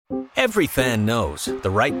Every fan knows the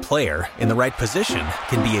right player in the right position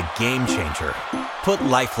can be a game changer. Put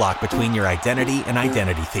LifeLock between your identity and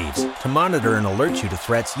identity thieves to monitor and alert you to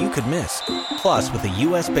threats you could miss. Plus, with a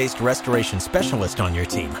U.S.-based restoration specialist on your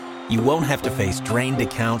team, you won't have to face drained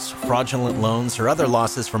accounts, fraudulent loans, or other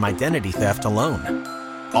losses from identity theft alone.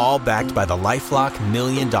 All backed by the LifeLock $1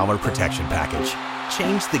 Million Protection Package.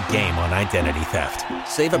 Change the game on identity theft.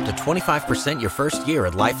 Save up to 25% your first year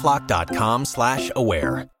at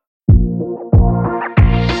LifeLock.com/aware.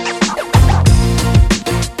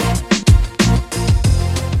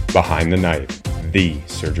 Behind the Knife, the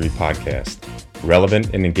surgery podcast.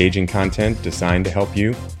 Relevant and engaging content designed to help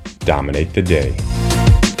you dominate the day.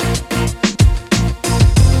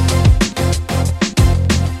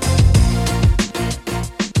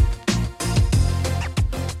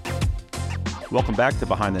 Welcome back to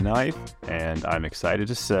Behind the Knife, and I'm excited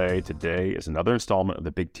to say today is another installment of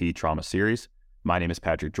the Big T Trauma Series. My name is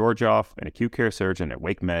Patrick Georgioff, an acute care surgeon at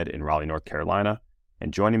Wake Med in Raleigh, North Carolina.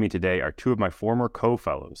 And joining me today are two of my former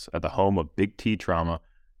co-fellows at the home of Big T Trauma,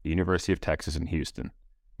 the University of Texas in Houston.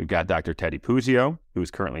 We've got Dr. Teddy Puzio, who is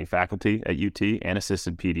currently faculty at UT and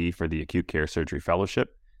assistant PD for the Acute Care Surgery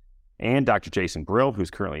Fellowship, and Dr. Jason Brill, who's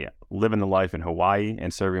currently living the life in Hawaii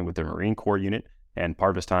and serving with the Marine Corps unit, and part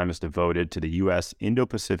of his time is devoted to the U.S.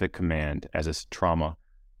 Indo-Pacific Command as its trauma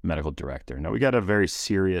medical director. Now, we got a very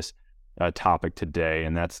serious topic today,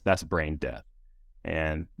 and that's brain death.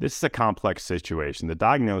 And this is a complex situation. The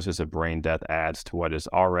diagnosis of brain death adds to what is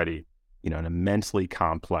already, an immensely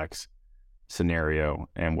complex scenario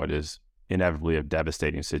and what is inevitably a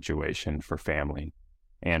devastating situation for family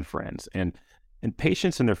and friends. And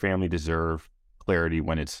patients and their family deserve clarity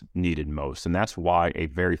when it's needed most. And that's why a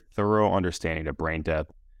very thorough understanding of brain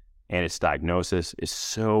death and its diagnosis is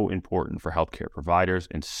so important for healthcare providers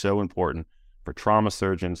and so important for trauma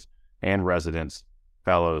surgeons and residents,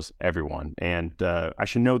 fellows, everyone. And I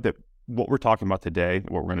should note that what we're talking about today,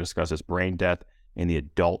 what we're going to discuss is brain death in the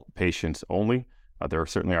adult patients only. There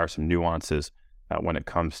certainly are some nuances when it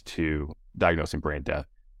comes to diagnosing brain death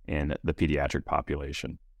in the pediatric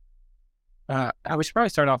population. We should probably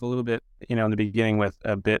start off a little bit, in the beginning with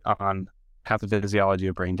a bit on pathophysiology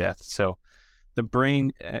of brain death. So the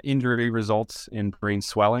brain injury results in brain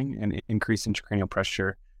swelling and increased intracranial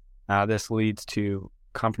pressure. This leads to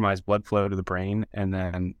compromised blood flow to the brain, and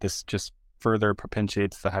then this just further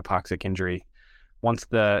perpetuates the hypoxic injury. Once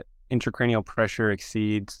the intracranial pressure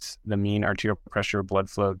exceeds the mean arterial pressure blood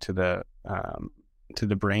flow to the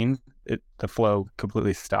brain, the flow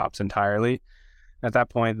completely stops entirely. At that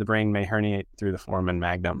point, the brain may herniate through the foramen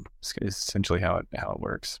magnum. Is essentially how it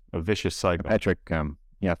works. A vicious cycle. Patrick,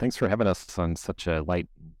 thanks for having us on such a light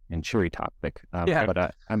and cheery topic.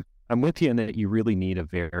 But I'm with you in that you really need a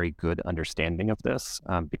very good understanding of this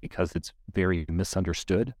because it's very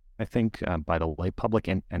misunderstood, I think, by the lay public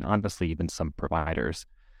and honestly, even some providers.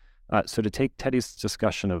 So to take Teddy's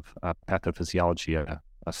discussion of pathophysiology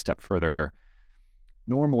a step further,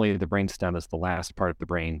 normally the brainstem is the last part of the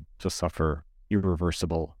brain to suffer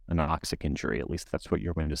irreversible anoxic injury. At least that's what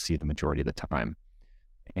you're going to see the majority of the time.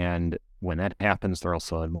 And when that happens, there are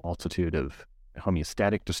also a multitude of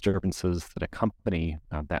homeostatic disturbances that accompany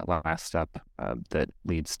that last step that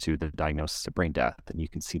leads to the diagnosis of brain death. And you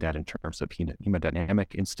can see that in terms of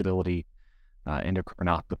hemodynamic instability,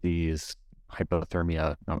 endocrinopathies,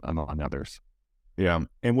 hypothermia, among others. Yeah.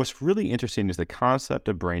 And what's really interesting is the concept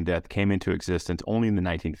of brain death came into existence only in the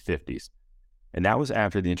 1950s. And that was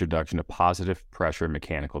after the introduction of positive pressure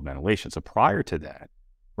mechanical ventilation. So prior to that,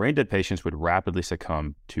 brain dead patients would rapidly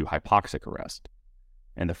succumb to hypoxic arrest.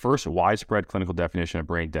 And the first widespread clinical definition of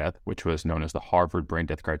brain death, which was known as the Harvard Brain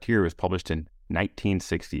Death Criteria, was published in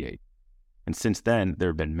 1968. And since then, there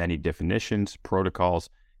have been many definitions, protocols,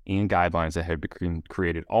 and guidelines that have been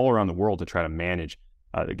created all around the world to try to manage,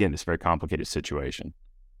 again, this very complicated situation.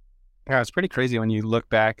 Yeah, it's pretty crazy when you look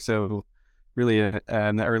back. So really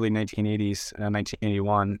in the early 1980s,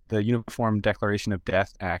 1981, the Uniform Declaration of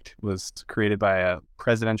Death Act was created by a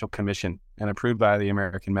presidential commission and approved by the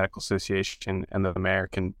American Medical Association and the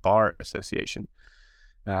American Bar Association.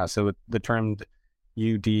 So the term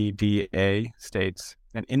UDDA states,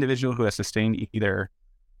 an individual who has sustained either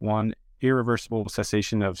 1, irreversible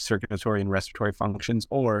cessation of circulatory and respiratory functions,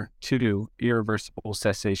 or 2, irreversible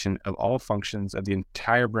cessation of all functions of the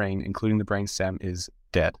entire brain, including the brainstem, is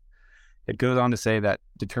dead. It goes on to say that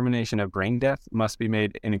determination of brain death must be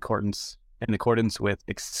made in accordance with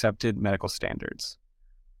accepted medical standards,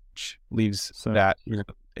 which leaves that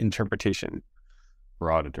interpretation.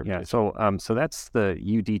 Broad interpretation. Yeah, so that's the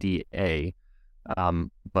UDDA,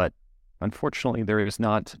 but unfortunately there is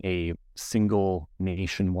not a single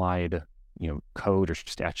nationwide code or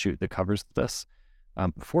statute that covers this.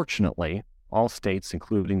 Fortunately, all states,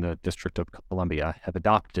 including the District of Columbia, have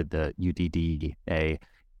adopted the UDDA,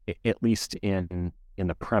 at least in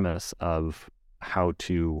the premise of how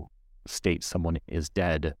to state someone is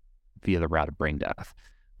dead via the route of brain death.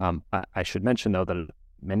 I should mention, though, that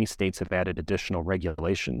many states have added additional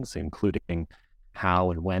regulations, including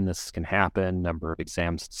how and when this can happen, number of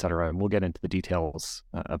exams, et cetera. And we'll get into the details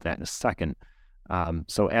of that in a second.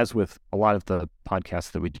 So as with a lot of the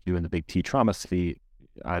podcasts that we do in the Big T Trauma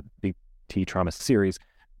series,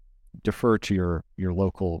 defer to your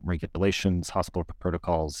local regulations, hospital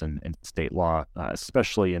protocols, and state law,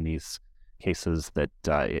 especially in these cases that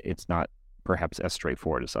it's not perhaps as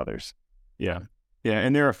straightforward as others. Yeah.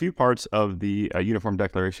 And there are a few parts of the Uniform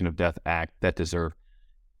Declaration of Death Act that deserve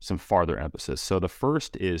some farther emphasis. So the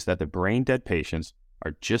first is that the brain dead patients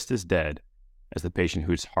are just as dead as the patient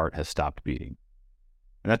whose heart has stopped beating.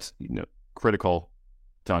 And that's critical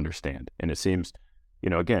to understand. And it seems,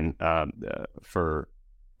 again, for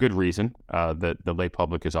good reason, that the lay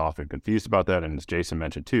public is often confused about that. And as Jason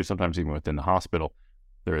mentioned too, sometimes even within the hospital,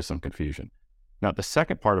 there is some confusion. Now, the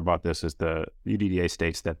second part about this is the UDDA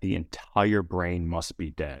states that the entire brain must be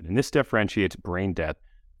dead. And this differentiates brain death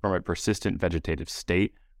from a persistent vegetative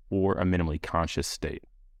state or a minimally conscious state.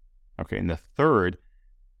 Okay, and the third,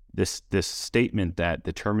 this statement that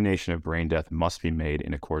determination of brain death must be made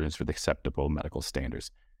in accordance with acceptable medical standards.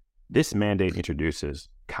 This mandate introduces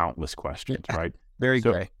countless questions, right? Very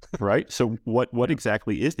gray. Right? So what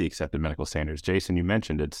exactly is the accepted medical standards? Jason, you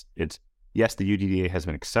mentioned it's yes, the UDDA has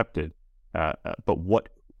been accepted, but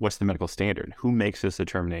what's the medical standard? Who makes this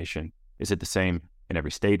determination? Is it the same in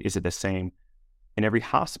every state? Is it the same in every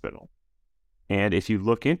hospital? And if you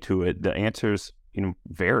look into it, the answers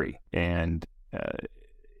vary, and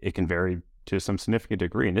it can vary to some significant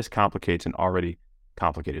degree, and this complicates an already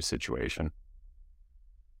complicated situation.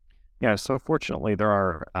 Yeah, so fortunately, there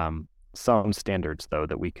are some standards, though,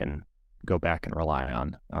 that we can go back and rely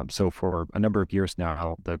on. So for a number of years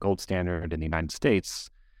now, the gold standard in the United States,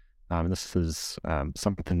 this is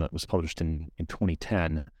something that was published in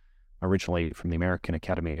 2010, originally from the American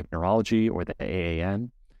Academy of Neurology, or the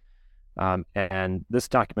AAN. And this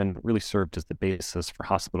document really served as the basis for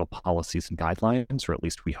hospital policies and guidelines, or at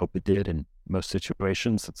least we hope it did in most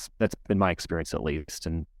situations. That's been my experience, at least.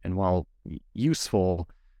 And while useful,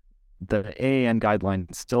 the AAN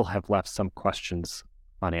guidelines still have left some questions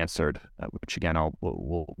unanswered, which again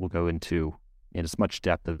we'll go into in as much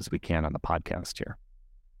depth as we can on the podcast here.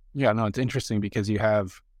 Yeah, no, it's interesting because you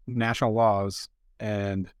have national laws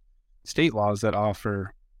and state laws that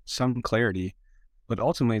offer some clarity, but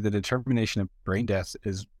ultimately the determination of brain death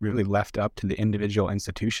is really left up to the individual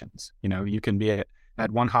institutions. You can be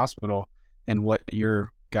at one hospital, and what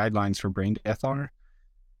your guidelines for brain death are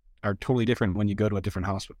totally different when you go to a different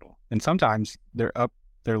hospital. And sometimes they're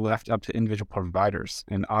left up to individual providers.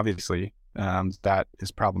 And obviously that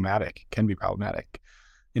is problematic, can be problematic.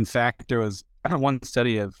 In fact, there was one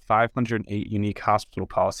study of 508 unique hospital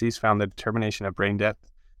policies found the determination of brain death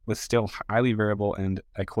was still highly variable and,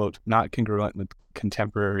 I quote, not congruent with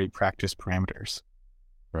contemporary practice parameters.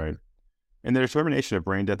 Right. And the determination of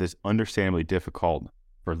brain death is understandably difficult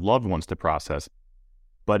for loved ones to process,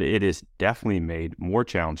 but it is definitely made more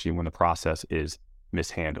challenging when the process is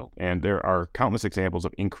mishandled. And there are countless examples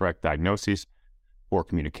of incorrect diagnoses, poor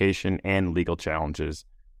communication, and legal challenges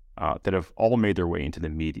that have all made their way into the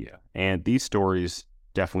media. And these stories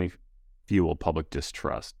definitely fuel public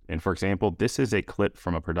distrust. And for example, this is a clip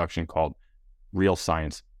from a production called Real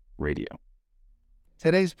Science Radio.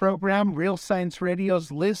 Today's program, Real Science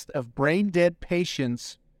Radio's list of brain-dead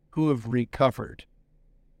patients who have recovered.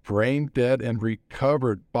 Brain dead and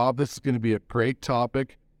recovered. Bob, this is going to be a great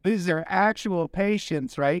topic. These are actual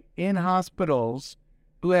patients, right, in hospitals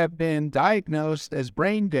who have been diagnosed as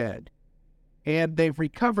brain dead, and they've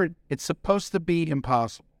recovered. It's supposed to be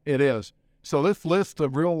impossible. It is. So this list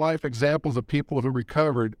of real-life examples of people who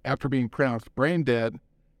recovered after being pronounced brain dead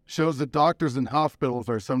shows that doctors and hospitals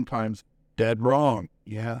are sometimes dead wrong.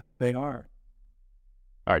 Yeah, they are.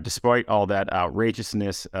 All right, despite all that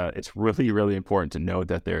outrageousness, it's really, really important to note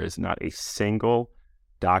that there is not a single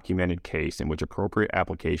documented case in which appropriate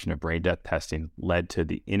application of brain death testing led to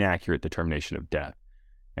the inaccurate determination of death.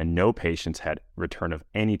 And no patients had return of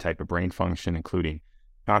any type of brain function, including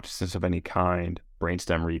consciousness of any kind,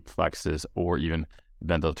 brainstem reflexes, or even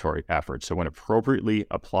ventilatory efforts. So when appropriately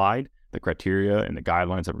applied, the criteria and the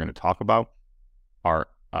guidelines that we're going to talk about are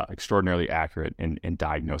extraordinarily accurate in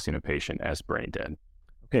diagnosing a patient as brain dead.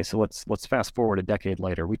 Okay, so let's fast forward a decade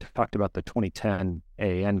later. We talked about the 2010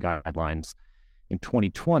 AAN guidelines. In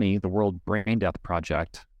 2020, the World Brain Death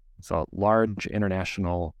Project So a large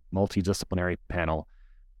international multidisciplinary panel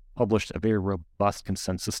published a very robust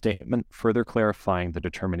consensus statement further clarifying the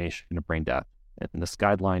determination of brain death. And this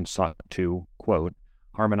guideline sought to, quote,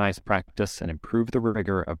 harmonize practice and improve the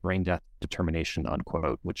rigor of brain death determination,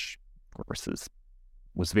 unquote, which, of course,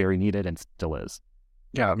 was very needed and still is.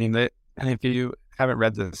 Yeah, I mean, if you haven't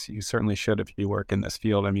read this, you certainly should if you work in this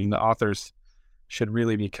field. I mean, the authors should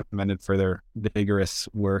really be commended for their vigorous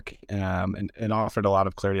work and offered a lot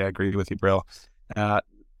of clarity. I agree with you, Brill.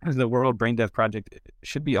 The World Brain Death Project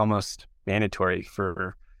should be almost mandatory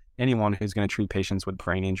for anyone who's going to treat patients with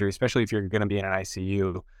brain injury, especially if you're going to be in an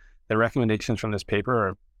ICU. The recommendations from this paper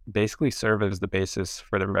are basically serve as the basis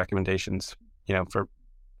for the recommendations, for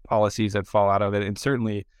policies that fall out of it. And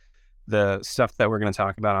certainly the stuff that we're going to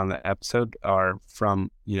talk about on the episode are from,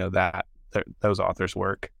 those authors'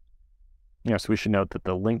 work. Yeah, so we should note that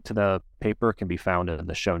the link to the paper can be found in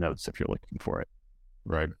the show notes if you're looking for it.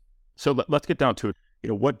 Right. So let's get down to it.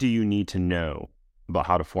 What do you need to know about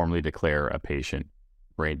how to formally declare a patient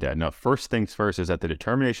brain dead? Now, first things first is that the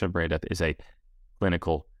determination of brain death is a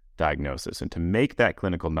clinical diagnosis. And to make that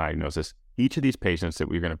clinical diagnosis, each of these patients that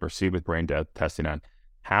we're going to proceed with brain death testing on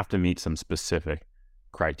have to meet some specific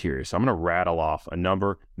criteria. So I'm going to rattle off a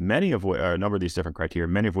number of these different criteria,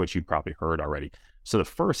 many of which you've probably heard already. So the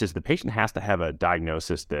first is the patient has to have a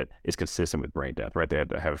diagnosis that is consistent with brain death, right? They have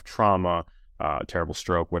to have trauma, terrible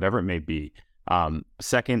stroke, whatever it may be.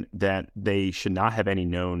 Second, that they should not have any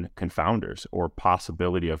known confounders or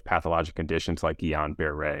possibility of pathologic conditions like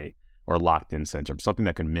Guillain-Barré or locked-in syndrome, something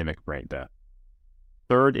that can mimic brain death.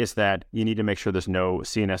 Third is that you need to make sure there's no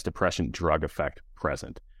CNS depressant drug effect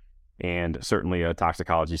present. And certainly a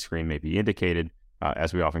toxicology screen may be indicated,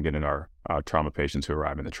 as we often get in our trauma patients who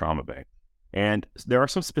arrive in the trauma bay. And there are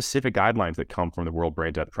some specific guidelines that come from the World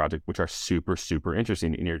Brain Death Project, which are super, super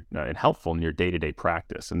interesting and helpful in your day-to-day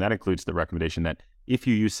practice. And that includes the recommendation that if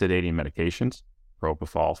you use sedating medications,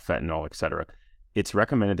 propofol, fentanyl, etc., it's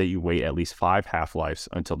recommended that you wait at least 5 half-lives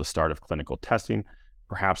until the start of clinical testing,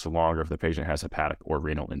 perhaps longer if the patient has hepatic or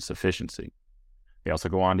renal insufficiency. They also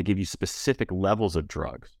go on to give you specific levels of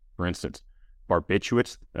drugs. For instance,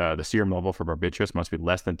 barbiturates, the serum level for barbiturates must be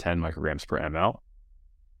less than 10 micrograms per ml.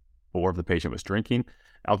 Or if the patient was drinking,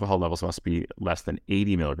 alcohol levels must be less than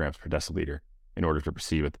 80 milligrams per deciliter in order to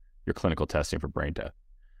proceed with your clinical testing for brain death.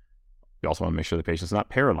 You also want to make sure the patient's not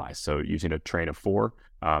paralyzed. So using a train of 4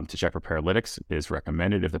 to check for paralytics is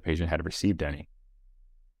recommended if the patient had received any.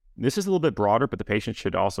 This is a little bit broader, but the patient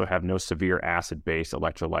should also have no severe acid-base,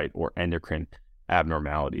 electrolyte, or endocrine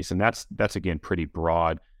abnormalities. And that's again, pretty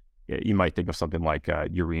broad. You might think of something like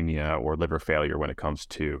uremia or liver failure when it comes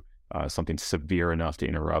to something severe enough to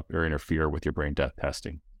interrupt or interfere with your brain death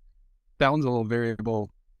testing. That one's a little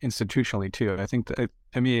variable institutionally too. I think that,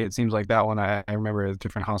 to me, it seems like that one, I remember at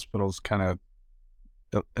different hospitals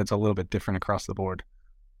it's a little bit different across the board.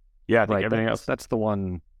 Yeah, I think right. Everything else. That's the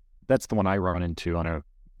one I run into on a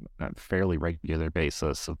fairly regular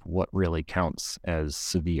basis of what really counts as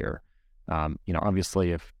severe.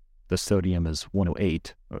 Obviously if the sodium is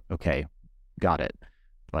 108, okay, got it.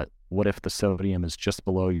 But what if the sodium is just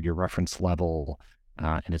below your reference level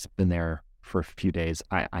and it's been there for a few days?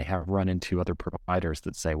 I have run into other providers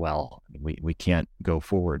that say, well, we can't go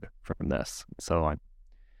forward from this. So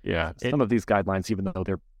some of these guidelines, even though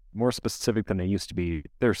they're more specific than they used to be,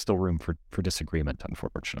 there's still room for disagreement,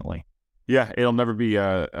 unfortunately. Yeah, it'll never be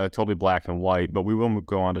totally black and white, but we will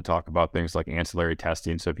go on to talk about things like ancillary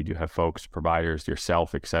testing. So if you do have folks, providers,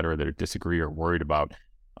 yourself, et cetera, that disagree or worried about,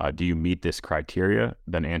 do you meet this criteria?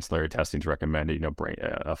 Then ancillary testing is recommended, brain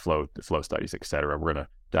flow studies, et cetera. We're going to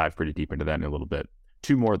dive pretty deep into that in a little bit.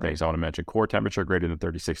 2 more things I want to mention: core temperature greater than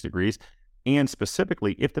 36 degrees. And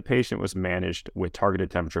specifically, if the patient was managed with targeted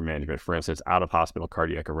temperature management, for instance, out of hospital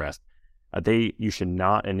cardiac arrest, you should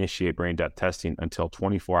not initiate brain death testing until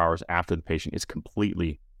 24 hours after the patient is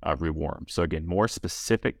completely rewarmed. So again, more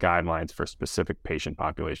specific guidelines for specific patient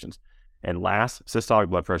populations. And last, systolic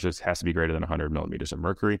blood pressure has to be greater than 100 millimeters of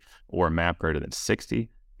mercury, or a MAP greater than 60.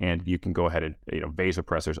 And you can go ahead and,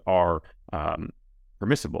 vasopressors are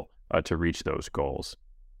permissible to reach those goals.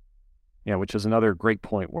 Yeah, which is another great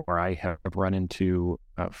point where I have run into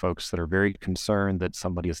folks that are very concerned that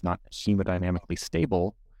somebody is not hemodynamically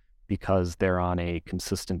stable because they're on a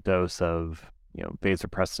consistent dose of,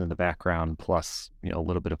 vasopressin in the background plus, a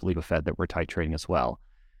little bit of Levophed that we're titrating as well.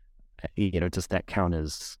 Does that count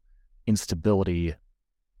as instability?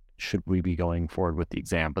 Should we be going forward with the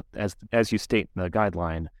exam? But as you state in the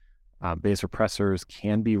guideline, vasopressors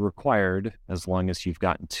can be required as long as you've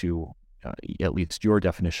gotten to at least your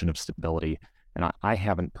definition of stability. And I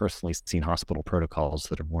haven't personally seen hospital protocols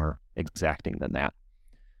that are more exacting than that.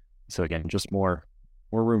 So again, just more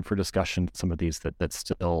room for discussion. Some of these that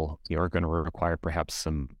still are going to require perhaps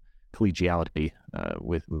some collegiality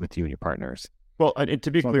with you and your partners. Well, and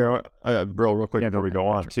to be clear, Brill, real quick before we go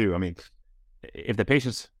on too, I mean, if the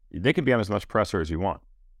patients, they can be on as much pressor as you want.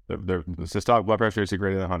 The systolic blood pressure is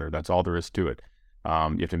greater than 100. That's all there is to it. You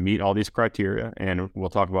have to meet all these criteria, and we'll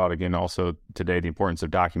talk about again also today the importance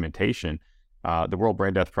of documentation. The World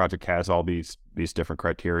Brain Death Project has all these different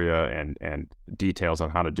criteria and details on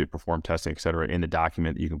how to perform testing, et cetera, in the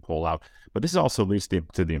document that you can pull out. But this also leads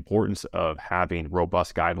to the importance of having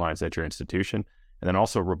robust guidelines at your institution, and then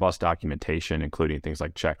also robust documentation, including things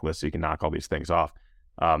like checklists, so you can knock all these things off.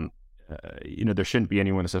 There shouldn't be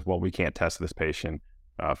anyone that says, well, we can't test this patient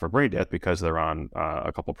for brain death because they're on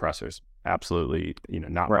a couple pressors. Absolutely,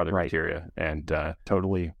 not part of the criteria. And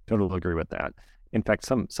totally agree with that. In fact,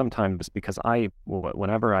 sometimes because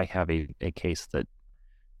whenever I have a case that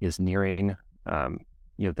is nearing,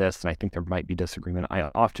 this, and I think there might be disagreement,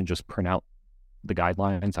 I often just print out the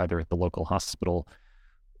guidelines either at the local hospital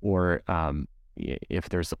or if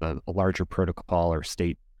there's a larger protocol or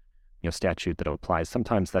state, statute that applies.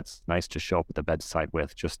 Sometimes that's nice to show up at the bedside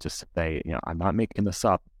with, just to say, I'm not making this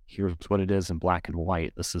up. Here's what it is in black and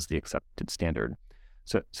white. This is the accepted standard.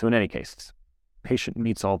 So in any case, patient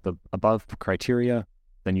meets all the above criteria,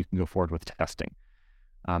 then you can go forward with testing.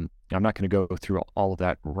 I'm not going to go through all of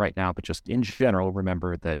that right now, but just in general,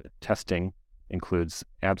 remember that testing includes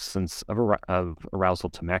absence of arousal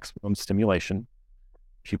to maximum stimulation,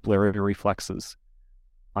 pupillary reflexes,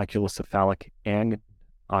 oculocephalic and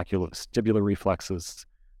oculostibular reflexes,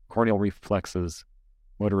 corneal reflexes,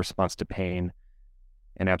 motor response to pain,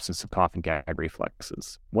 and absence of cough and gag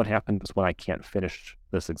reflexes. What happens when I can't finish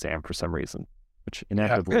this exam for some reason, which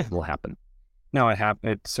inevitably will happen? No,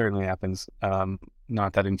 it certainly happens,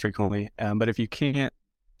 not that infrequently. But if you can't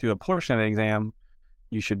do a portion of the exam,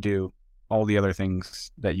 you should do all the other things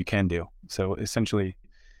that you can do. So essentially,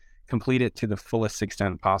 complete it to the fullest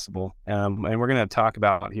extent possible. And we're going to talk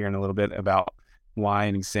about here in a little bit about why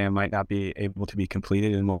an exam might not be able to be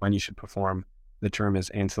completed and when you should perform. The term is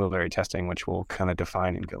ancillary testing, which we'll kind of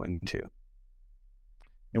define and go into.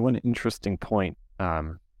 And one interesting point, at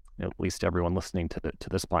least everyone listening to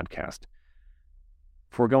this podcast,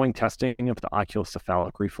 foregoing testing of the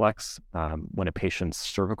oculocephalic reflex when a patient's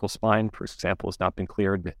cervical spine, for example, has not been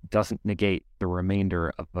cleared, doesn't negate the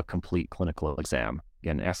remainder of a complete clinical exam.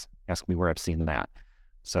 Again, ask me where I've seen that.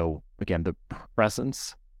 So again, the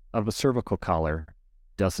presence of a cervical collar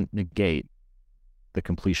doesn't negate the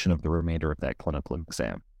completion of the remainder of that clinical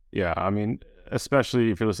exam. Yeah, I mean,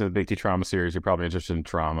 especially if you're listening to the Big T Trauma series, you're probably interested in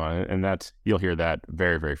trauma, and you'll hear that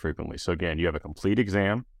very, very frequently. So again, you have a complete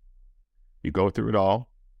exam, you go through it all,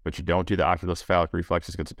 but you don't do the oculocephalic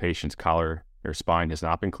reflexes because the patient's collar or spine has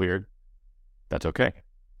not been cleared. That's okay.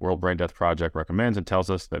 World Brain Death Project recommends and tells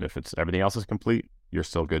us that if everything else is complete, you're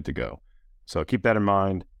still good to go. So keep that in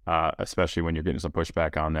mind, especially when you're getting some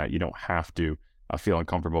pushback on that. You don't have to feel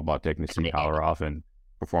uncomfortable about taking the seat collar off and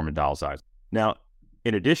performing Dahl's eyes. Now,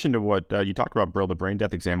 in addition to what you talked about, Brill, the brain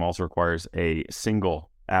death exam also requires a single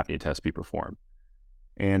apnea test be performed.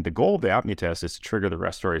 And the goal of the apnea test is to trigger the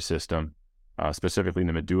respiratory system, specifically in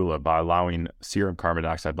the medulla, by allowing serum carbon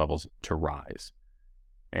dioxide levels to rise.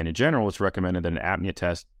 And in general, it's recommended that an apnea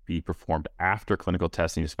test be performed after clinical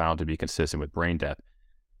testing is found to be consistent with brain death.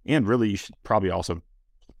 And really, you should probably also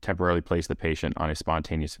temporarily place the patient on a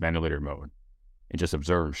spontaneous ventilator mode and just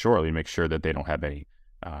observe them shortly to make sure that they don't have any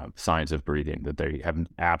signs of breathing, that they have an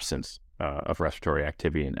absence of respiratory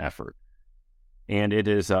activity and effort. And it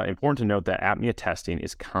is important to note that apnea testing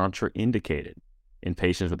is contraindicated in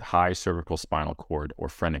patients with high cervical spinal cord or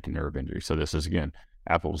phrenic nerve injury. So this is, again,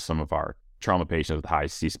 applicable to some of our trauma patients with high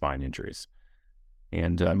C-spine injuries.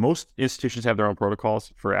 And most institutions have their own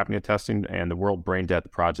protocols for apnea testing, and the World Brain Death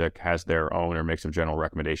Project has their own or makes some general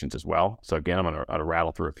recommendations as well. So again, I'm going to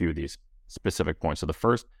rattle through a few of these specific points. So the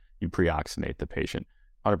first, you pre-oxygenate the patient.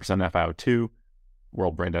 100% FiO2,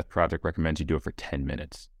 World Brain Death Project recommends you do it for 10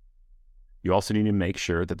 minutes. You also need to make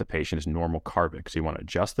sure that the patient is normal carbic. So you want to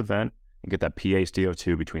adjust the vent and get that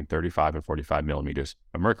pH-DO2 between 35 and 45 millimeters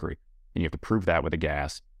of mercury. And you have to prove that with a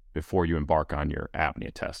gas before you embark on your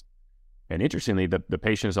apnea test. And interestingly, the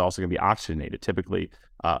patient is also going to be oxygenated, typically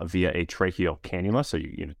via a tracheal cannula. So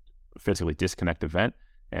you physically disconnect the vent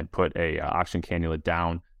and put a oxygen cannula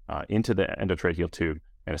down into the endotracheal tube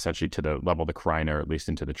and essentially to the level of the carina, or at least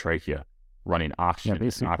into the trachea, running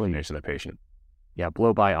oxygenation to the patient. Yeah,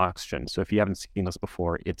 blow-by oxygen. So if you haven't seen this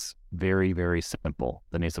before, it's very, very simple.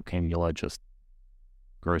 The nasal cannula just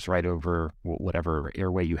goes right over whatever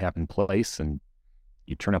airway you have in place, and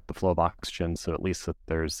you turn up the flow of oxygen, so at least that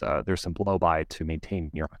there's some blow by to maintain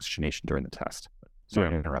your oxygenation during the test. Sorry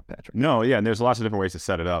to interrupt, Patrick. No, yeah, and there's lots of different ways to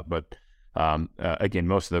set it up, but again,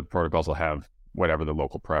 most of the protocols will have whatever the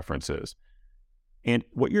local preference is. And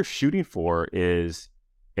what you're shooting for is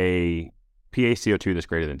a PaCO2 that's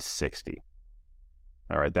greater than 60.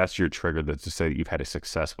 All right, that's your trigger to say that you've had a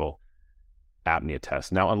successful apnea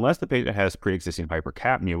test. Now, unless the patient has pre-existing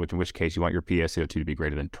hypercapnia, in which case you want your PaCO2 to be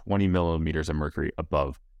greater than 20 millimeters of mercury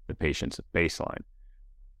above the patient's baseline.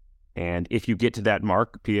 And if you get to that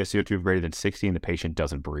mark, PaCO2 of greater than 60, and the patient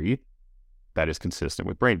doesn't breathe, that is consistent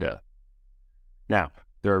with brain death. Now,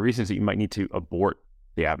 there are reasons that you might need to abort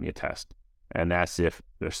the apnea test, and that's if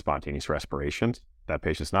there's spontaneous respirations, that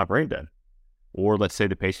patient's not brain dead. Or let's say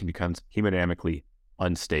the patient becomes hemodynamically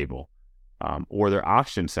unstable, or their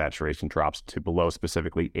oxygen saturation drops to below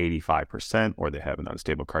specifically 85%, or they have an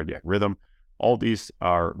unstable cardiac rhythm. All these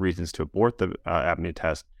are reasons to abort the apnea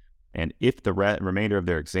test. And if the remainder of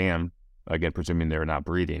their exam, again, presuming they're not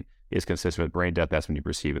breathing, is consistent with brain death, that's when you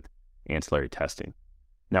proceed with ancillary testing.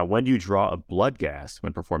 Now, when you draw a blood gas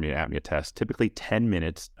when performing an apnea test, typically 10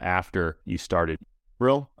 minutes after you started.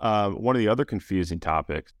 One of the other confusing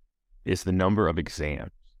topics is the number of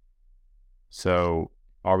exams. So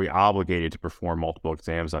are we obligated to perform multiple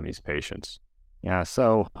exams on these patients? Yeah,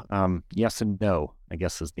 so yes and no, I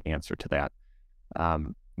guess, is the answer to that.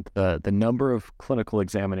 The number of clinical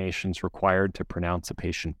examinations required to pronounce a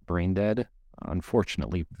patient brain dead,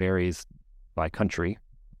 unfortunately, varies by country.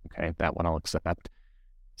 Okay, that one I'll accept.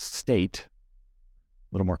 State,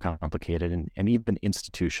 a little more complicated, and even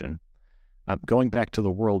institution. Going back to the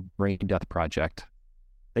World Brain Death Project,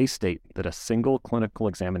 they state that a single clinical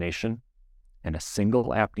examination and a single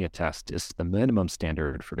apnea test is the minimum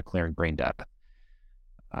standard for declaring brain death.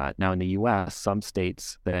 Now in the U.S., some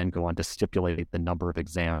states then go on to stipulate the number of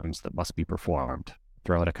exams that must be performed.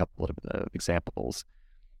 Throw out a couple of examples.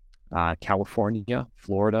 California,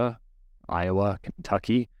 Florida, Iowa,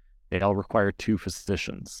 Kentucky, they all require 2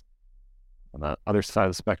 physicians. On the other side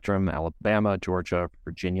of the spectrum, Alabama, Georgia,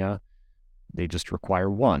 Virginia, they just require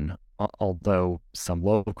 1, although some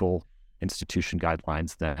local institution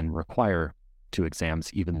guidelines then require 2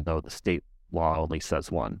 exams, even though the state law only says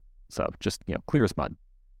 1. So just, clear as mud.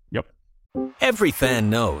 Yep. Every fan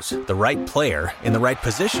knows the right player in the right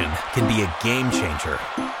position can be a game changer.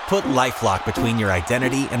 Put LifeLock between your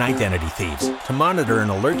identity and identity thieves to monitor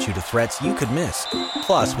and alert you to threats you could miss.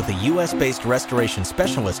 Plus, with a U.S.-based restoration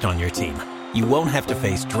specialist on your team, you won't have to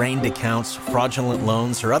face drained accounts, fraudulent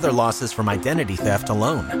loans, or other losses from identity theft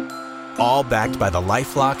alone. All backed by the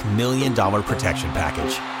LifeLock $1 Million Protection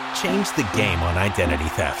Package. Change the game on identity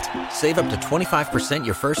theft. Save up to 25%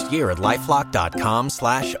 your first year at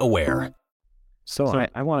LifeLock.com/aware. So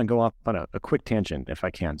I want to go off on a quick tangent if I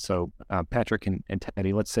can. So Patrick and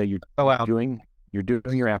Teddy, let's say you're doing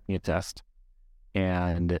your apnea test,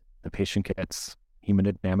 and the patient gets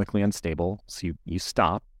hemodynamically unstable. So you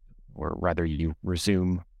stop, or rather you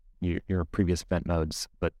resume your previous vent modes,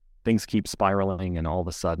 but things keep spiraling, and all of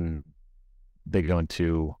a sudden they go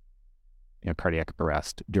into cardiac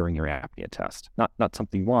arrest during your apnea test. Not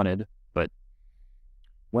something you wanted, but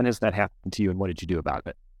when has that happened to you, and what did you do about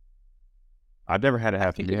it? I've never had it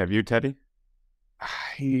happen. Have you, Teddy?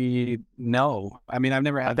 No. I mean, I've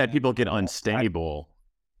never had. I've had people get unstable,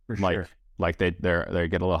 like they get a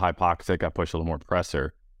little hypoxic, got pushed a little more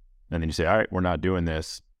pressure, and then you say, "All right, we're not doing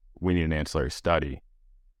this. We need an ancillary study."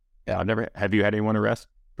 Yeah. Have you had anyone arrest,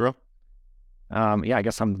 bro? Yeah, I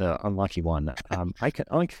guess I'm the unlucky one. I can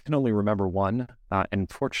only remember one, and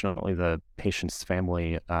fortunately, the patient's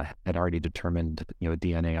family had already determined, a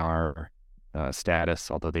DNAR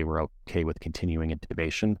status, although they were okay with continuing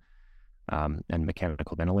intubation and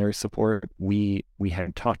mechanical ventilatory support. We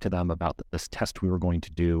had talked to them about this test we were going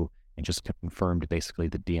to do, and just confirmed basically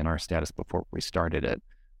the DNR status before we started it.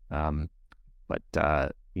 And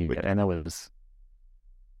that was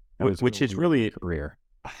which is really career.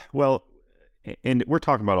 Well. And we're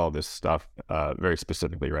talking about all this stuff very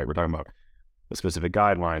specifically, right? We're talking about the specific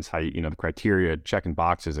guidelines, how the criteria, checking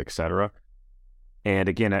boxes, etc. And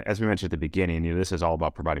again, as we mentioned at the beginning, this is all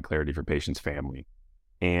about providing clarity for patient's family.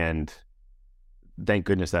 And thank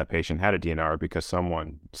goodness that patient had a DNR, because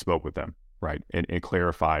someone spoke with them, right, and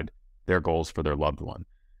clarified their goals for their loved one.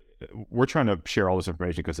 We're trying to share all this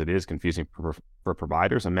information because it is confusing for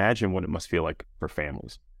providers. Imagine what it must feel like for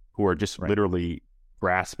families who are just literally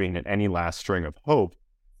grasping at any last string of hope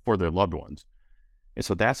for their loved ones. And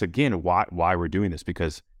so that's, again, why we're doing this,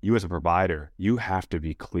 because you as a provider, you have to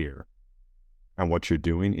be clear on what you're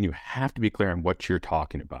doing, and you have to be clear on what you're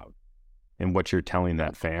talking about and what you're telling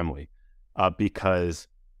that family, because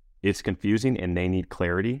It's confusing, and they need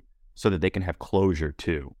clarity so that they can have closure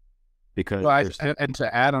too. Because and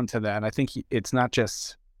to add on to that, I think it's not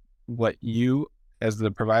just what you as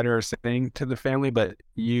the provider are saying to the family, but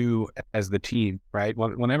you as the team, right?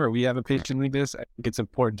 Whenever we have a patient like this, I think it's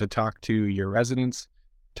important to talk to your residents,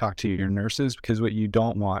 talk to your nurses, because what you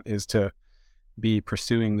don't want is to be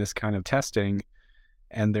pursuing this kind of testing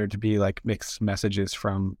and there to be like mixed messages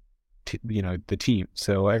from, the team.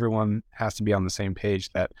 So everyone has to be on the same page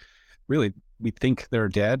that really we think they're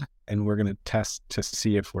dead and we're going to test to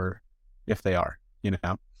see if they are,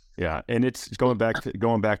 Yeah. And it's going back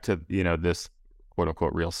to, this quote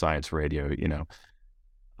unquote real science radio,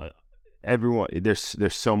 everyone, there's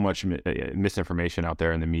so much misinformation out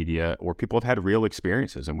there in the media, or people have had real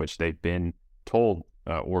experiences in which they've been told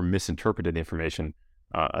or misinterpreted information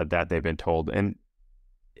that they've been told. And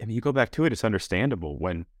I mean, you go back to it, it's understandable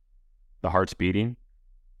when the heart's beating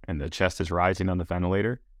and the chest is rising on the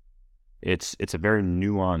ventilator. It's a very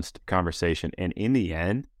nuanced conversation. And in the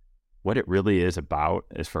end, what it really is about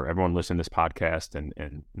is for everyone listening to this podcast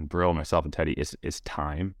and Brill, myself, and Teddy, is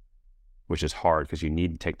time, which is hard because you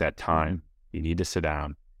need to take that time. You need to sit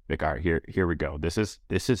down. Like, all right, here we go. This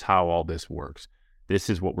is how all this works.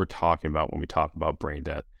 This is what we're talking about when we talk about brain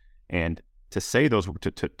death. And to say those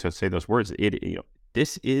words,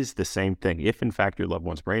 this is the same thing. If in fact your loved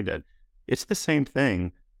one's brain dead, it's the same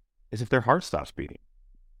thing as if their heart stops beating.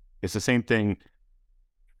 It's the same thing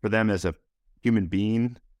for them as a human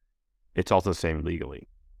being. It's also the same legally.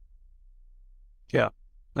 Yeah,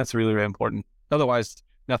 that's really, really important. Otherwise,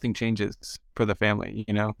 nothing changes for the family.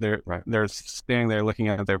 They're standing there looking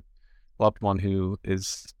at their loved one who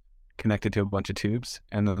is connected to a bunch of tubes,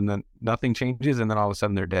 and then nothing changes, and then all of a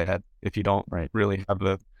sudden they're dead if you don't really have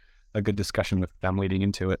a good discussion with them leading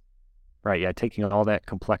into it. Right. Yeah. Taking all that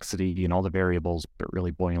complexity and all the variables, but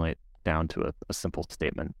really boiling it down to a simple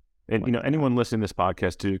statement. And, anyone listening to this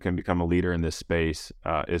podcast too can become a leader in this space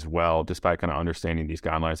as well, just by kind of understanding these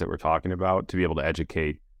guidelines that we're talking about, to be able to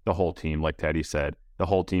educate the whole team. Like Teddy said, the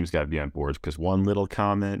whole team's got to be on board, because one little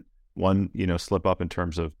comment, one, slip up in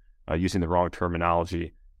terms of using the wrong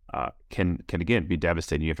terminology can again be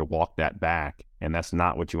devastating. You have to walk that back. And that's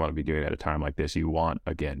not what you want to be doing at a time like this. You want,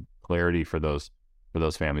 again, clarity for those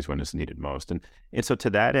families when it's needed most. And so to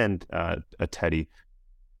that end, Teddy,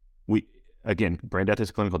 again, brain death is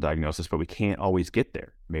a clinical diagnosis, but we can't always get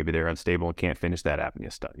there. Maybe they're unstable and can't finish that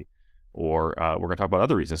apnea study. Or we're going to talk about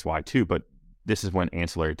other reasons why too, but this is when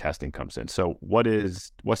ancillary testing comes in. So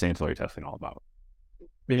what's ancillary testing all about?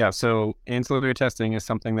 Yeah, so ancillary testing is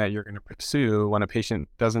something that you're going to pursue when a patient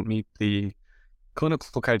doesn't meet the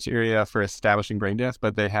clinical criteria for establishing brain death,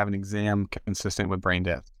 but they have an exam consistent with brain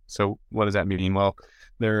death. So what does that mean? Well,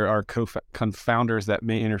 there are confounders that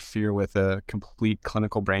may interfere with a complete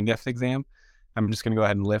clinical brain death exam. I'm just going to go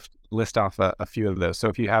ahead and list off a few of those. So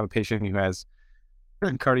if you have a patient who has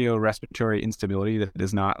cardiorespiratory instability that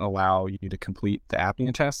does not allow you to complete the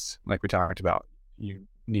apnea tests, like we talked about, you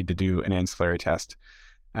need to do an ancillary test.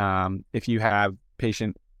 If you have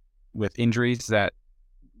patient with injuries that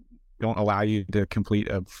don't allow you to complete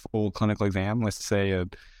a full clinical exam, let's say a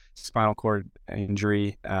spinal cord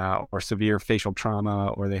injury or severe facial trauma,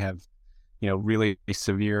 or they have, really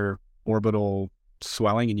severe orbital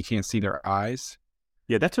swelling and you can't see their eyes.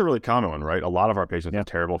 Yeah, that's a really common one, right? A lot of our patients have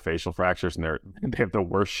terrible facial fractures and they have the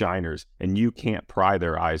worst shiners, and you can't pry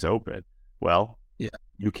their eyes open. Well,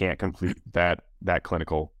 you can't complete that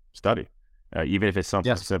clinical study, even if it's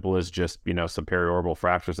something as simple as just, some periorbital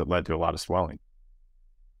fractures that led to a lot of swelling.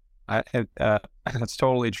 That's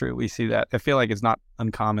totally true. We see that. I feel like it's not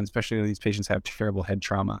uncommon, especially when these patients have terrible head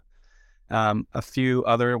trauma. A few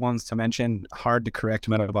other ones to mention: hard to correct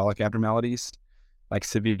metabolic abnormalities like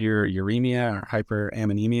severe uremia or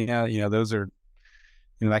hyperammonemia. Those are,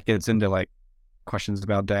 that gets into like questions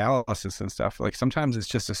about dialysis and stuff. Like sometimes it's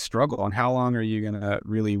just a struggle on how long are you going to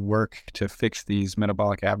really work to fix these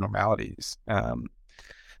metabolic abnormalities.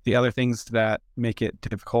 The other things that make it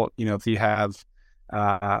difficult, if you have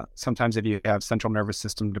sometimes if you have central nervous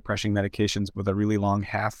system depressing medications with a really long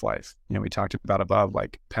half-life, we talked about above,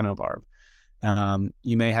 like Penobarb,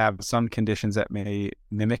 you may have some conditions that may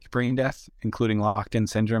mimic brain death, including locked-in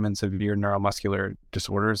syndrome and severe neuromuscular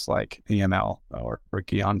disorders like EML or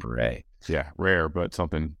Guillain-Barré. Yeah, rare, but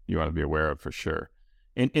something you want to be aware of for sure.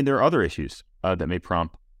 And there are other issues that may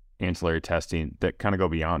prompt ancillary testing that kind of go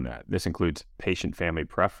beyond that. This includes patient family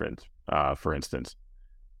preference, for instance.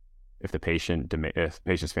 If the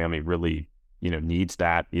patient's family really, needs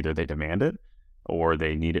that, either they demand it or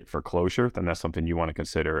they need it for closure, then that's something you want to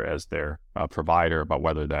consider as their provider about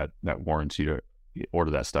whether that warrants you to order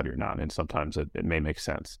that study or not. And sometimes it may make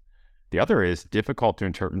sense. The other is difficult to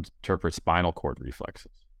interpret spinal cord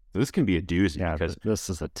reflexes. So this can be a doozy. Yeah, because this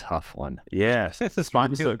is a tough one. Yes.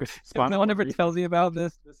 No one ever tells you about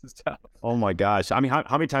this. This is tough. Oh my gosh. I mean, how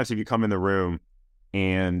many times have you come in the room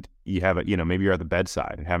and you have maybe you're at the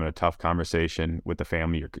bedside and having a tough conversation with the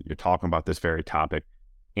family. You're talking about this very topic,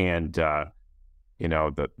 and a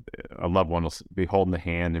loved one will be holding the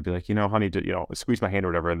hand and be like, honey, squeeze my hand or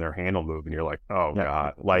whatever, and their hand will move, and you're like, oh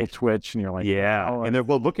God, like twitch, and you're like, yeah, oh, and they'll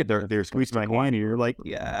look at they're squeezing my hand, and you're like,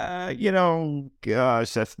 yeah,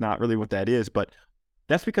 gosh, that's not really what that is, but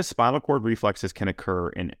that's because spinal cord reflexes can occur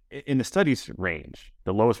in the studies range.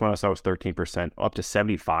 The lowest one I saw was 13%, up to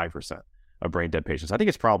 75% of brain dead patients. I think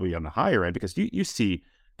it's probably on the higher end because you see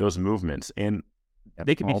those movements, and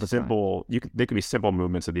they can be simple. They can be simple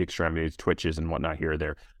movements of the extremities, twitches and whatnot here or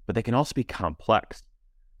there, but they can also be complex,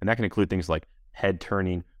 and that can include things like head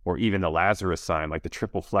turning or even the Lazarus sign, like the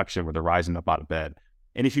triple flexion where they're rising up out of bed.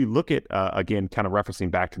 And if you look at again, kind of referencing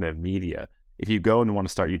back to the media, if you go and want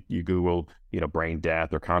to start, you Google, brain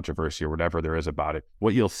death or controversy or whatever there is about it,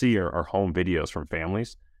 what you'll see are home videos from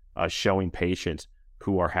families showing patients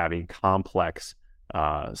who are having complex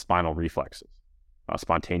spinal reflexes,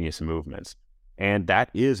 spontaneous movements. And that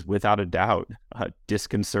is, without a doubt,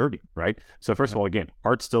 disconcerting, right? So first of all, again,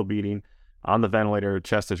 heart's still beating, on the ventilator,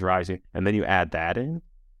 chest is rising, and then you add that in,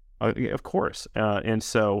 of course. And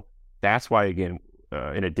so that's why, again,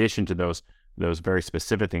 in addition to those very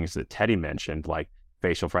specific things that Teddy mentioned, like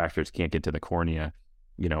facial fractures can't get to the cornea,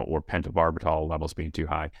 or pentobarbital levels being too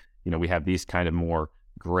high, we have these kind of more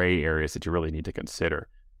gray areas that you really need to consider.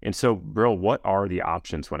 And so, Brill, what are the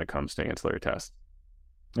options when it comes to ancillary tests?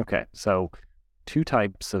 Okay, so 2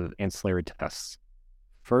 types of ancillary tests.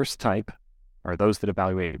 First type are those that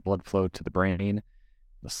evaluate blood flow to the brain.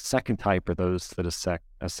 The second type are those that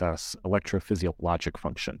assess electrophysiologic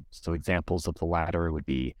function. So examples of the latter would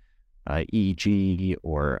be EEG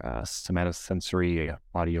or somatosensory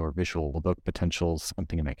audio or visual evoked potentials,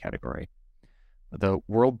 something in that category. The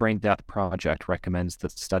World Brain Death Project recommends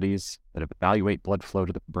that studies that evaluate blood flow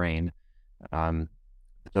to the brain,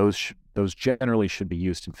 those generally should be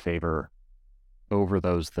used in favor over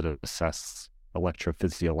those that assess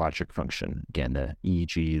electrophysiologic function, again, the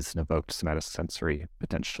EEGs and evoked somatosensory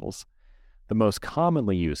potentials. The most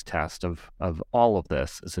commonly used test of all of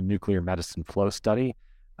this is a nuclear medicine flow study,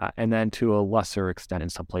 and then to a lesser extent, in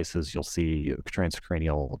some places, you'll see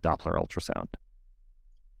transcranial Doppler ultrasound.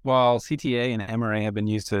 While CTA and MRA have been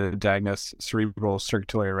used to diagnose cerebral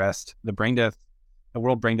circulatory arrest, the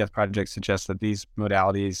World Brain Death Project suggests that these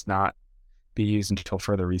modalities not be used until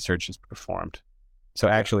further research is performed. So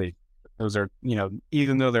actually, those are,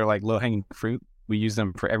 even though they're like low-hanging fruit, we use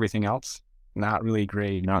them for everything else. Not really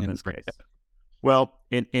great. Not in this case. Well,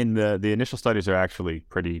 in the initial studies are actually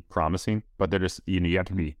pretty promising, but they're just, you have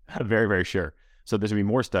to be very, very sure. So there's going to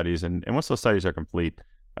be more studies, and once those studies are complete,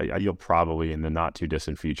 you'll probably in the not too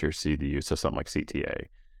distant future see the use of something like CTA.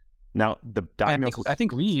 Now, the diagnosis, I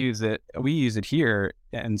think we use it here,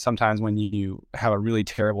 and sometimes when you have a really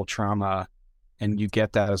terrible trauma and you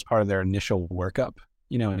get that as part of their initial workup,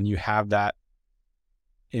 and you have that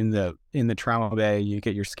in the trauma bay, you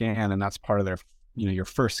get your scan, and that's part of their, your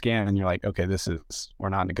first scan, and you're like, okay, we're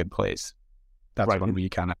not in a good place. That's right. When we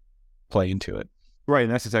kind of play into it. Right,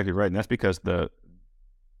 and that's exactly right. And that's because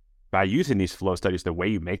by using these flow studies, the way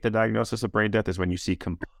you make the diagnosis of brain death is when you see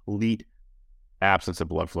complete absence of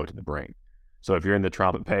blood flow to the brain. So if you're in the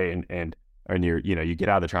trauma bay and you're, you get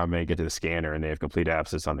out of the trauma bay and get to the scanner and they have complete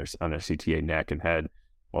abscess on their CTA neck and head,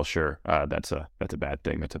 well, sure, that's a bad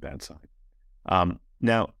thing. That's a bad sign.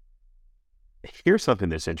 Now, here's something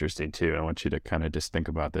that's interesting too. I want you to kind of just think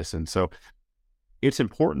about this. And so it's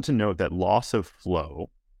important to note that loss of flow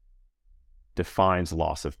defines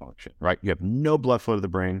loss of function, right? You have no blood flow to the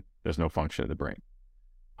brain, there's no function of the brain.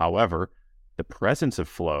 However, the presence of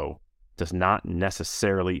flow does not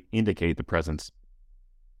necessarily indicate the presence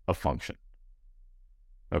of function.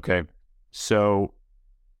 Okay? So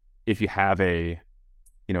if you have a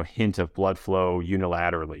hint of blood flow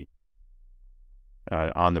unilaterally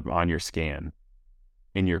on your scan,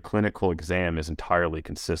 and your clinical exam is entirely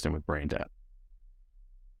consistent with brain death.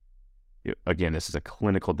 Again, this is a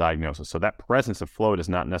clinical diagnosis. So that presence of flow does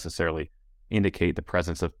not necessarily indicate the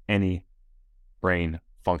presence of any brain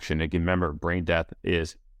function. Again, remember, brain death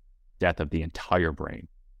is death of the entire brain.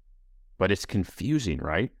 But it's confusing,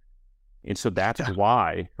 right? And so that's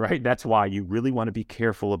why, right? That's why you really want to be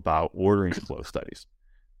careful about ordering flow studies.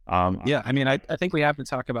 Yeah, I mean, I think we have to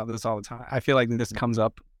talk about this all the time. I feel like this comes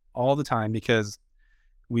up all the time because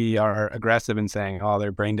we are aggressive in saying, oh,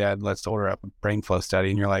 they're brain dead, let's order up a brain flow study.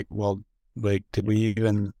 And you're like, well, Like, did we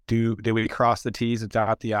cross the T's and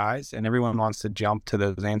dot the I's? And everyone wants to jump to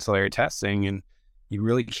those ancillary testing, and you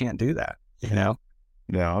really can't do that, No,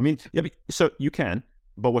 I mean, yeah, so you can,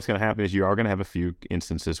 but what's going to happen is you are going to have a few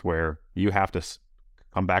instances where you have to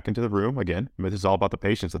come back into the room again. I mean, this is all about the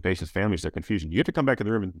patient's families, their confusion. You have to come back in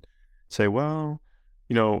the room and say, well,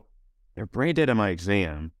 they're brain dead on my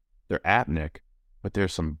exam, they're apneic, but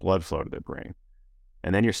there's some blood flow to their brain.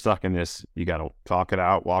 And then you're stuck in this, you got to talk it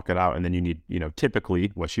out, walk it out. And then you need,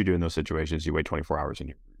 typically what you do in those situations, you wait 24 hours and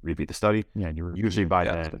you repeat the study. Yeah. And usually by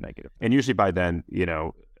then, negative. And usually by then,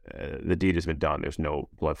 the deed has been done. There's no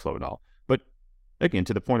blood flow at all. But again,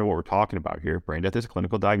 to the point of what we're talking about here, brain death is a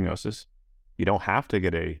clinical diagnosis. You don't have to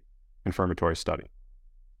get a confirmatory study.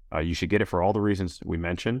 You should get it for all the reasons we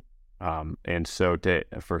mentioned. And so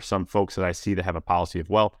for some folks that I see that have a policy of,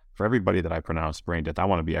 well, for everybody that I pronounce brain death, I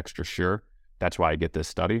want to be extra sure. That's why I get this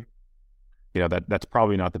study. That's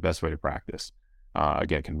probably not the best way to practice.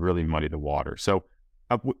 Again, it can really muddy the water. So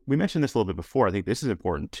we mentioned this a little bit before. I think this is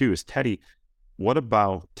important too, is Teddy, what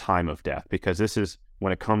about time of death? Because this is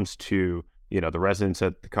when it comes to, the residents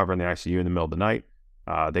at the cover in the ICU in the middle of the night,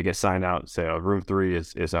 they get signed out and say, oh, room 3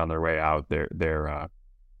 is on their way out. We're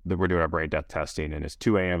doing our brain death testing, and it's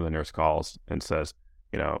 2 a.m. The nurse calls and says,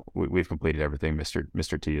 we've completed everything.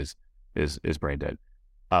 Mr. T is brain dead.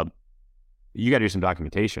 You got to do some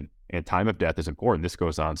documentation, and time of death is important. This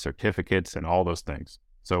goes on certificates and all those things.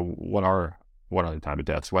 So what are the time of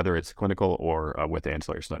deaths, whether it's clinical or with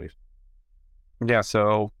ancillary studies? Yeah.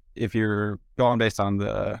 So if you're going based on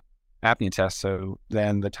the apnea test, so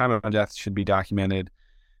then the time of death should be documented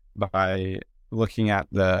by looking at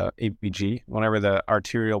the ABG. Whenever the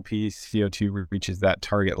arterial pCO2 reaches that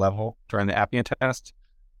target level during the apnea test,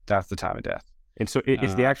 that's the time of death. And so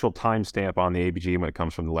it's the actual timestamp on the ABG when it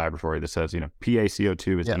comes from the laboratory that says,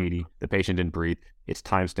 PaCO2 is 80, the patient didn't breathe, it's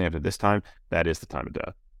timestamped at this time, that is the time of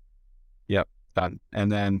death. Yep, done.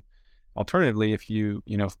 And then alternatively, if you,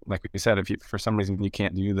 like we said, if you, for some reason you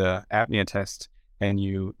can't do the apnea test and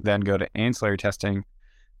you then go to ancillary testing,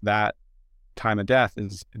 that time of death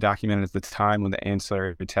is documented as the time when the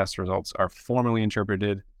ancillary test results are formally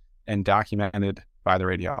interpreted and documented by the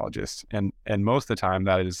radiologist. And most of the time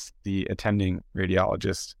that is the attending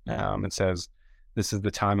radiologist. It says, this is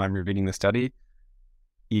the time I'm repeating the study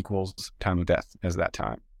equals time of death as that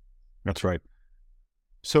time. That's right.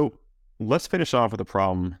 So let's finish off with a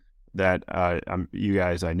problem that you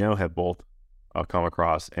guys, I know, have both come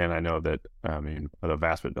across, and I know that,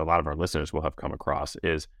 a lot of our listeners will have come across,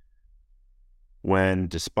 is when,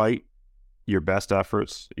 despite your best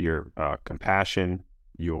efforts, your compassion,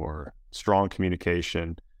 your strong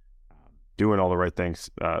communication, doing all the right things,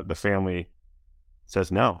 the family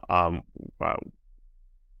says, no,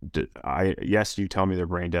 yes, you tell me they're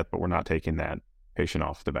brain dead, but we're not taking that patient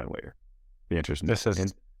off the ventilator. The interest.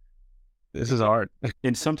 This is hard.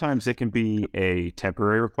 And sometimes it can be a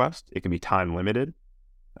temporary request. It can be time limited.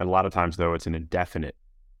 And a lot of times, though, it's an indefinite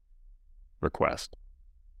request.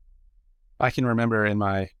 I can remember in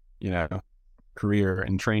my, career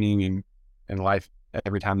and training and life,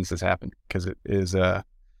 every time this has happened, because it's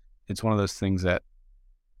one of those things that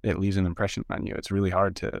it leaves an impression on you. It's really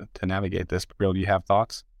hard to navigate this. Bill, do you have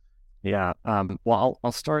thoughts? Yeah. Well,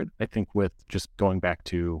 I'll start, I think, with just going back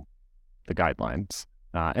to the guidelines,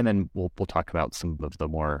 and then we'll talk about some of the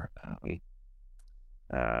more,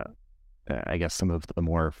 some of the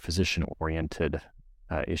more physician-oriented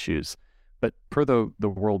issues. But per the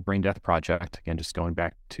World Brain Death Project, again, just going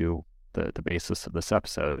back to the basis of this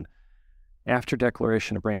episode, after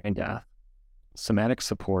declaration of brain death, somatic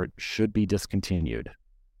support should be discontinued.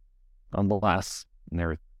 Nonetheless, and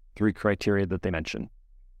there are 3 criteria that they mention.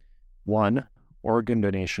 1, organ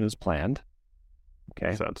donation is planned.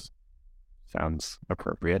 Okay, sounds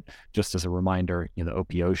appropriate. Just as a reminder, the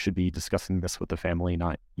OPO should be discussing this with the family,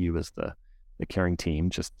 not you as the caring team,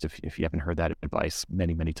 just if you haven't heard that advice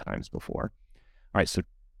many, many times before. All right, so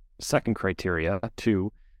second criteria,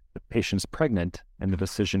 2, the patient's pregnant and the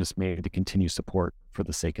decision is made to continue support for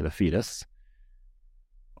the sake of the fetus.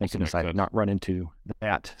 Thank goodness I did not run into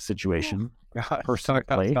that situation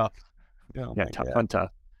personally. Tough. Tough.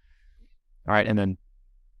 All right, and then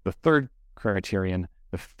the third criterion,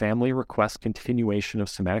 the family requests continuation of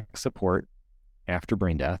somatic support after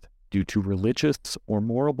brain death due to religious or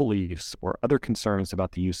moral beliefs or other concerns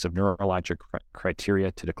about the use of neurologic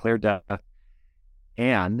criteria to declare death,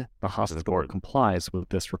 and the hospital complies with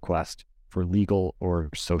this request for legal or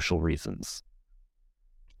social reasons.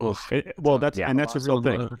 That's a real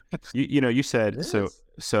thing. You said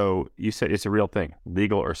so. You said it's a real thing,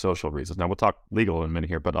 legal or social reasons. Now we'll talk legal in a minute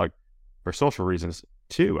here, but like for social reasons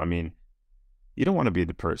too. I mean, You don't want to be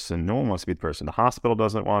the person. No one wants to be the person. The hospital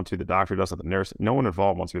doesn't want to. The doctor doesn't. The nurse. No one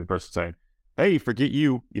involved wants to be the person saying, "Hey, forget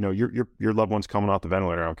you. You know, your loved one's coming off the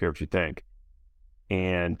ventilator. I don't care what you think."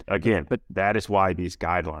 And again, but that is why these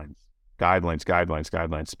guidelines,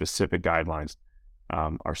 specific guidelines,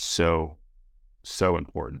 are so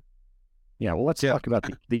important. Yeah. Well, let's talk about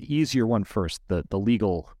the easier one first. The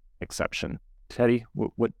legal exception. Teddy,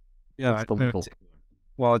 what's the legal?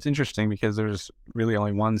 Well, it's interesting because there's really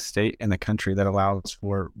only one state in the country that allows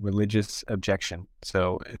for religious objection.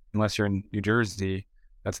 So unless you're in New Jersey,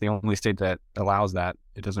 that's the only state that allows that.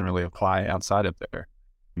 It doesn't really apply outside of there.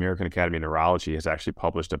 American Academy of Neurology has actually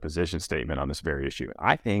published a position statement on this very issue.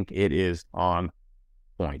 I think it is on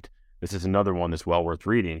point. This is another one that's well worth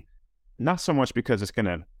reading. Not so much because it's going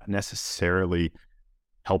to necessarily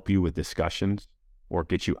help you with discussions or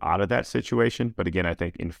get you out of that situation, but again, I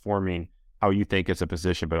think informing how you think as a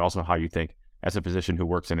physician, but also how you think as a physician who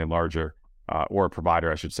works in a larger, or a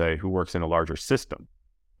provider, I should say, who works in a larger system,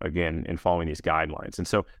 again, in following these guidelines. And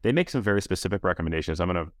so they make some very specific recommendations.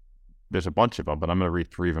 There's a bunch of them, but I'm going to read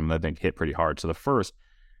 3 of them that I think hit pretty hard. So the first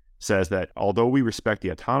says that although we respect the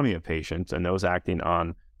autonomy of patients and those acting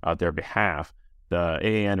on their behalf, the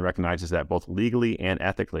AAN recognizes that both legally and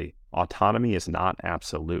ethically, autonomy is not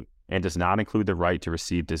absolute and does not include the right to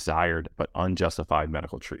receive desired but unjustified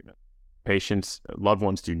medical treatment. Patients, loved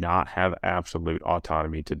ones do not have absolute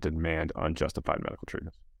autonomy to demand unjustified medical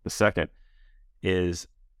treatment. The second is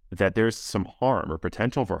that there's some harm or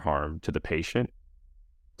potential for harm to the patient,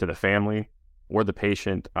 to the family, or the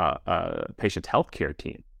patient's healthcare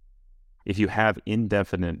team if you have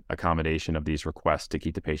indefinite accommodation of these requests to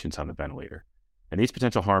keep the patients on the ventilator. And these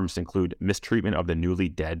potential harms include mistreatment of the newly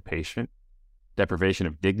dead patient, deprivation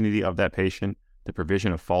of dignity of that patient, the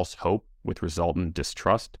provision of false hope with resultant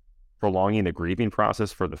distrust, prolonging the grieving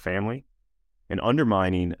process for the family, and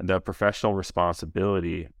undermining the professional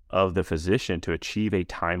responsibility of the physician to achieve a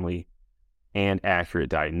timely and accurate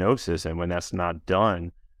diagnosis. And when that's not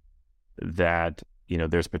done, that,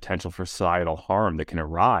 there's potential for societal harm that can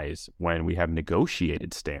arise when we have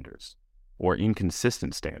negotiated standards or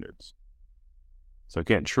inconsistent standards. So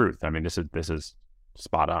again, truth. I mean, this is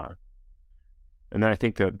spot on. And then I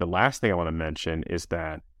think the last thing I want to mention is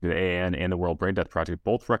that the AAN and the World Brain Death Project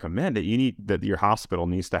both recommend that your hospital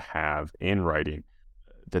needs to have in writing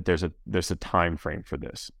that there's a time frame for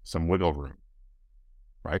this, some wiggle room,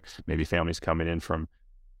 right? Maybe families coming in from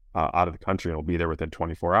out of the country and will be there within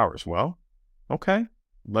 24 hours. Well, okay,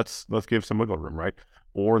 let's give some wiggle room, right?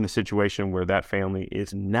 Or in the situation where that family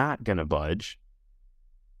is not going to budge,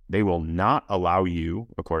 they will not allow you,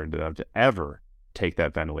 according to them, to ever take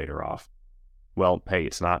that ventilator off. Well, hey,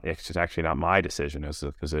 it's actually not my decision as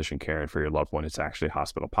a physician caring for your loved one. It's actually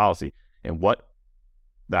hospital policy. And what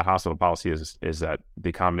that hospital policy is that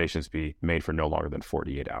the accommodations be made for no longer than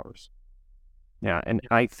 48 hours. Yeah, and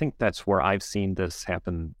I think that's where I've seen this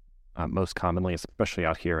happen most commonly, especially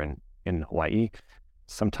out here in Hawaii.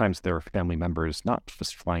 Sometimes there are family members not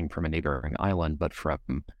just flying from a neighboring island, but from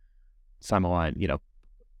Samoa,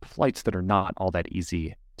 flights that are not all that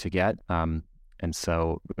easy to get. And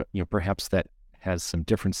so, perhaps that has some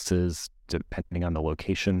differences depending on the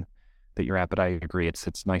location that you're at. But I agree,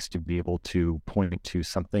 it's nice to be able to point to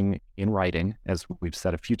something in writing, as we've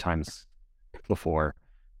said a few times before,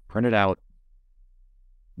 print it out.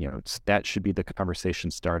 That should be the conversation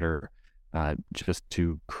starter, just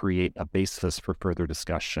to create a basis for further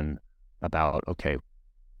discussion about, okay,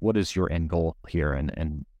 what is your end goal here,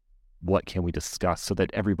 and what can we discuss so that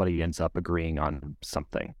everybody ends up agreeing on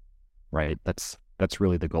something, right? That's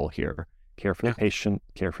really the goal here. Care for the patient,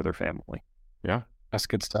 care for their family. Yeah, that's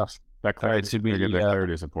good stuff. That clarity,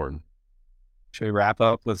 clarity is important. Should we wrap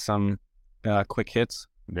up with some quick hits?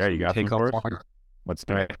 Yeah, you got some. Let's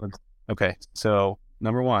do it. Okay, so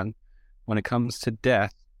number 1, when it comes to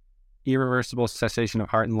death, irreversible cessation of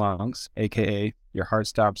heart and lungs, aka your heart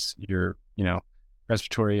stops, your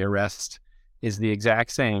respiratory arrest, is the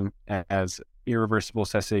exact same as irreversible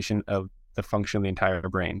cessation of the function of the entire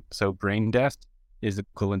brain. So brain death is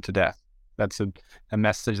equivalent to death. That's a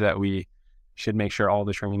message that we should make sure all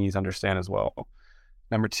the trainees understand as well.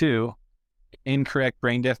 Number 2, incorrect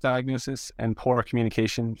brain death diagnosis and poor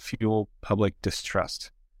communication fuel public distrust.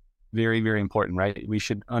 Very, very important, right? We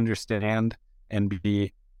should understand and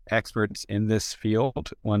be experts in this field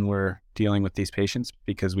when we're dealing with these patients,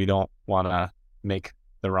 because we don't want to make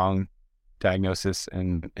the wrong diagnosis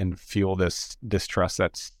and fuel this distrust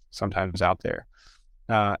that's sometimes out there.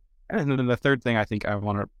 And then the third thing I think I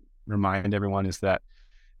want to remind everyone is that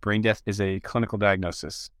brain death is a clinical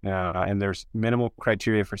diagnosis, and there's minimal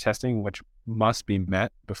criteria for testing which must be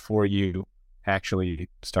met before you actually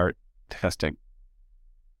start testing.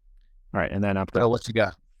 All right, and then I've got what you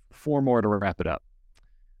got. 4 more to wrap it up.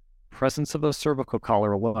 Presence of a cervical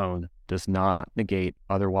collar alone does not negate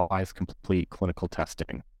otherwise complete clinical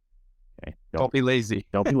testing. Okay. Don't be lazy.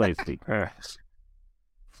 Don't be lazy.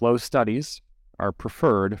 Flow studies are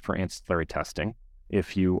preferred for ancillary testing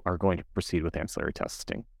if you are going to proceed with ancillary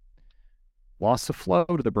testing. Loss of flow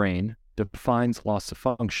to the brain defines loss of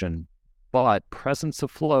function, but presence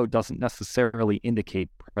of flow doesn't necessarily indicate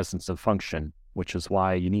presence of function, which is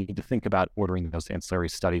why you need to think about ordering those ancillary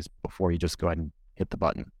studies before you just go ahead and hit the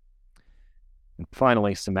button. And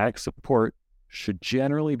finally, somatic support should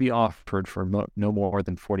generally be offered for no more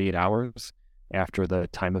than 48 hours after the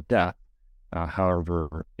time of death,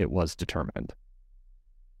 however it was determined.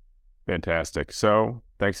 Fantastic. So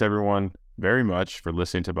thanks everyone very much for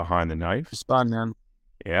listening to Behind the Knife. It's fun, man.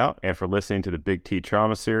 Yeah, and for listening to the Big T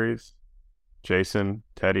Trauma Series. Jason,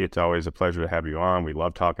 Teddy, it's always a pleasure to have you on. We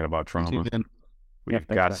love talking about trauma. We've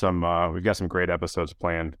got some great episodes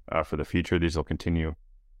planned for the future. These will continue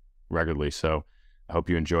regularly, so I hope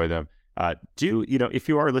you enjoy them. If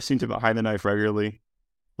you are listening to Behind the Knife regularly,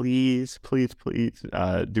 please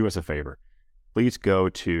do us a favor. Please go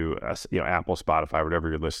to Apple, Spotify, whatever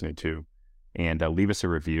you're listening to, and leave us a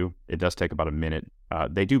review. It does take about a minute.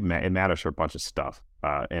 It matters for a bunch of stuff,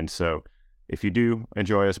 and so if you do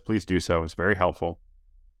enjoy us, please do so. It's very helpful.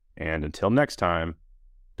 And until next time,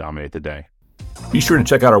 dominate the day. Be sure to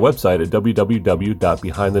check out our website at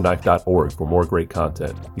www.behindtheknife.org for more great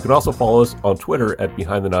content. You can also follow us on Twitter at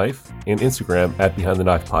Behind the Knife and Instagram at Behind the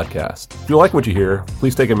Knife Podcast. If you like what you hear,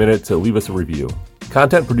 please take a minute to leave us a review.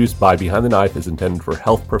 Content produced by Behind the Knife is intended for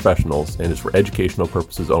health professionals and is for educational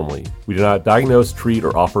purposes only. We do not diagnose, treat,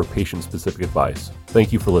 or offer patient-specific advice.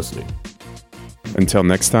 Thank you for listening. Until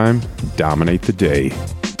next time, dominate the day.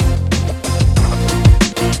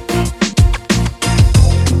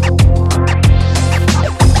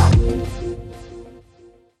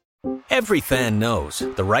 Every fan knows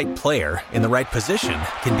the right player in the right position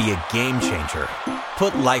can be a game changer.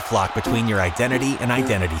 Put LifeLock between your identity and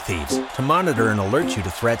identity thieves to monitor and alert you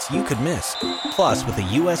to threats you could miss. Plus, with a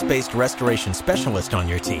U.S.-based restoration specialist on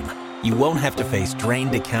your team, you won't have to face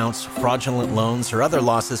drained accounts, fraudulent loans, or other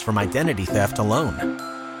losses from identity theft alone.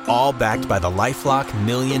 All backed by the LifeLock $1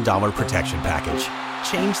 Million Protection Package.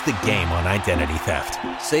 Change the game on identity theft.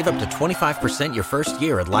 Save up to 25% your first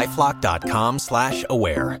year at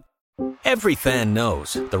LifeLock.com/aware. Every fan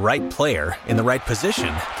knows the right player in the right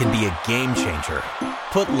position can be a game changer.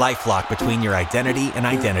 Put LifeLock between your identity and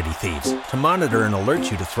identity thieves to monitor and alert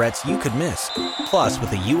you to threats you could miss. Plus,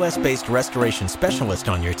 with a U.S.-based restoration specialist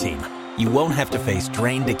on your team, you won't have to face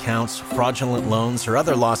drained accounts, fraudulent loans, or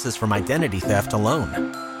other losses from identity theft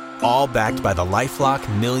alone. All backed by the LifeLock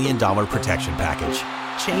 $1 Million Protection Package.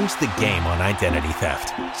 Change the game on identity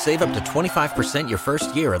theft. Save up to 25% your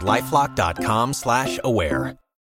first year at LifeLock.com/aware.